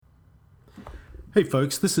Hey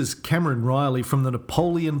folks, this is Cameron Riley from the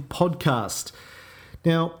Napoleon Podcast.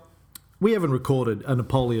 Now, we haven't recorded a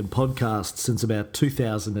Napoleon podcast since about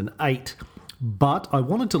 2008, but I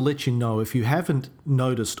wanted to let you know, if you haven't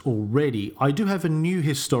noticed already, I do have a new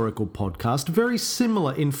historical podcast, very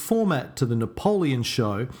similar in format to the Napoleon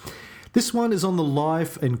show. This one is on the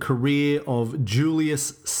life and career of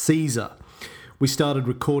Julius Caesar. We started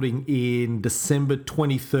recording in December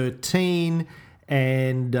 2013,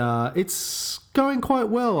 and it's going quite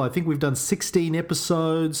well. I think we've done 16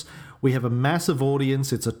 episodes. We have a massive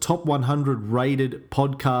audience. It's a top 100 rated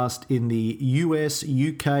podcast in the US,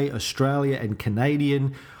 UK, Australia, and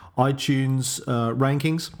Canadian iTunes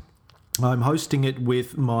rankings. I'm hosting it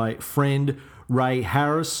with my friend Ray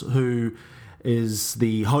Harris, who is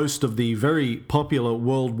the host of the very popular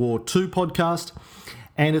World War II podcast.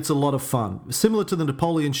 And it's a lot of fun. Similar to the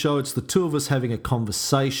Napoleon show, it's the two of us having a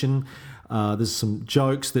conversation. There's some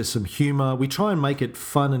jokes, there's some humor. We try and make it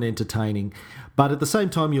fun and entertaining. But at the same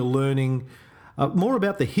time, you're learning more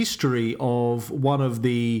about the history of one of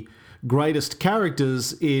the greatest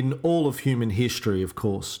characters in all of human history, of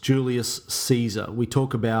course, Julius Caesar. We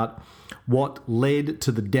talk about what led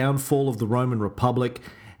to the downfall of the Roman Republic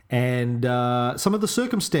and some of the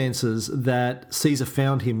circumstances that Caesar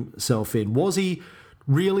found himself in. Was he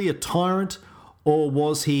really a tyrant, or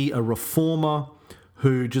was he a reformer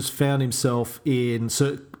who just found himself in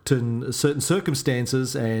certain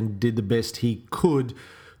circumstances and did the best he could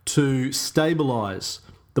to stabilize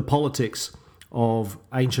the politics of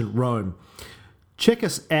ancient Rome? Check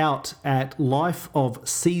us out at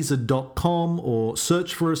lifeofcaesar.com or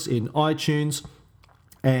search for us in iTunes.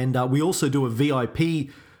 And we also do a VIP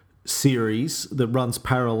series that runs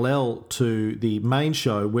parallel to the main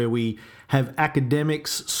show, where we have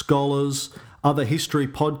academics, scholars, other history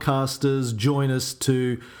podcasters join us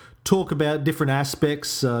to talk about different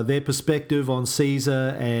aspects, their perspective on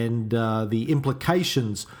Caesar and the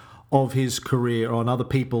implications of his career on other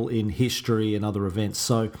people in history and other events.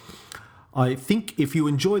 So I think if you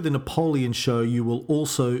enjoy the Napoleon show, you will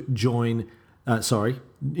also enjoy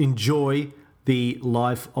the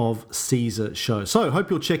Life of Caesar show. So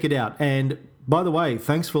hope you'll check it out. And by the way,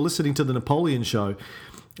 thanks for listening to the Napoleon show.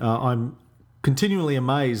 I'm continually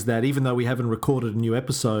amazed that even though we haven't recorded a new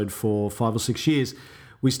episode for 5 or 6 years,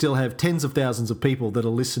 we still have tens of thousands of people that are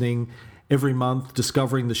listening every month,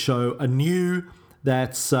 discovering the show anew.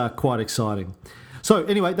 That's quite exciting. So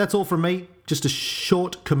anyway, that's all from me. Just a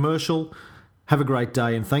short commercial. Have a great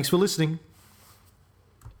day, and thanks for listening.